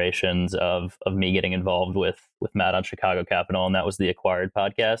inspirations of me getting involved with Matt on Chicago Capital, and that was the Acquired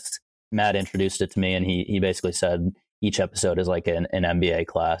podcast. Matt introduced it to me, and he basically said each episode is like an MBA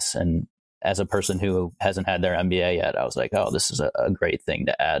class. And as a person who hasn't had their MBA yet, I was like, oh, this is a great thing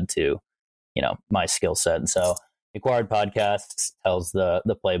to add to, my skill set. And so Acquired Podcast tells the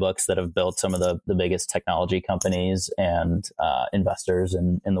playbooks that have built some of the biggest technology companies and investors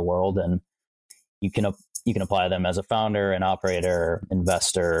in the world, and you can apply them as a founder, an operator,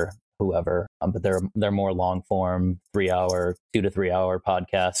 investor, whoever. But they're more long form, 2 to 3 hour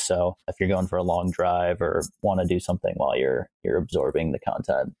podcasts. So if you're going for a long drive or want to do something while you're absorbing the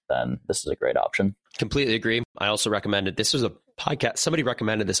content, then this is a great option. Completely agree. I also recommended this was a podcast. Somebody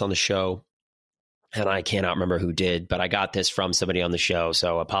recommended this on the show, and I cannot remember who did, but I got this from somebody on the show.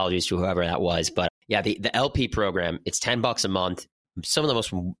 So apologies to whoever that was. But yeah, the LP program, it's $10 a month. Some of the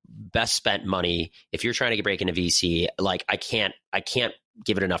most best spent money. If you're trying to break into VC, like I can't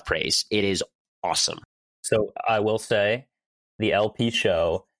give it enough praise. It is awesome. So I will say the LP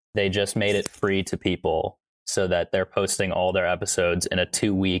show, they just made it free to people so that they're posting all their episodes in a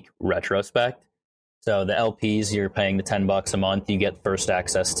 2-week retrospect. So the LPs, you're paying the $10 a month. You get first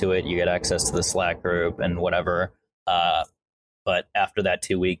access to it. You get access to the Slack group and whatever. But after that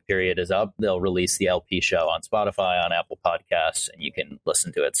 2-week period is up, they'll release the LP show on Spotify, on Apple Podcasts, and you can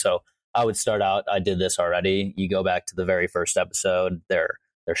listen to it. So I would start out. I did this already. You go back to the very first episode. They're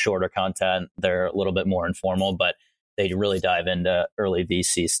shorter content. They're a little bit more informal, but they really dive into early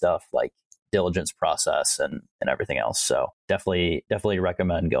VC stuff like diligence process and everything else. So definitely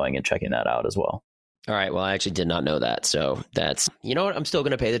recommend going and checking that out as well. All right. Well, I actually did not know that. So that's, you know what? I'm still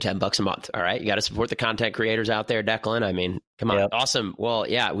going to pay the $10 a month. All right. You got to support the content creators out there, Declan. I mean, come on. Yep. Awesome. Well,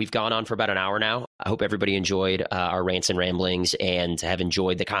 yeah, we've gone on for about an hour now. I hope everybody enjoyed our rants and ramblings and have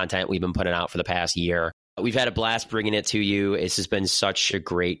enjoyed the content we've been putting out for the past year. We've had a blast bringing it to you. This has been such a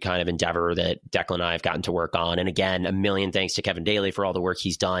great kind of endeavor that Declan and I have gotten to work on. And again, a million thanks to Kevin Daly for all the work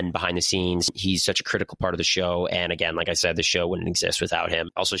he's done behind the scenes. He's such a critical part of the show. And again, like I said, the show wouldn't exist without him.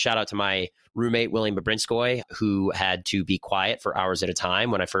 Also, shout out to my roommate, William Babrinskoy, who had to be quiet for hours at a time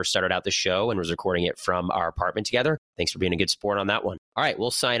when I first started out the show and was recording it from our apartment together. Thanks for being a good sport on that one. All right,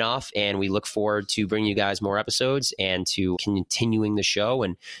 we'll sign off, and we look forward to bringing you guys more episodes and to continuing the show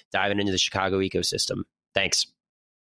and diving into the Chicago ecosystem. Thanks.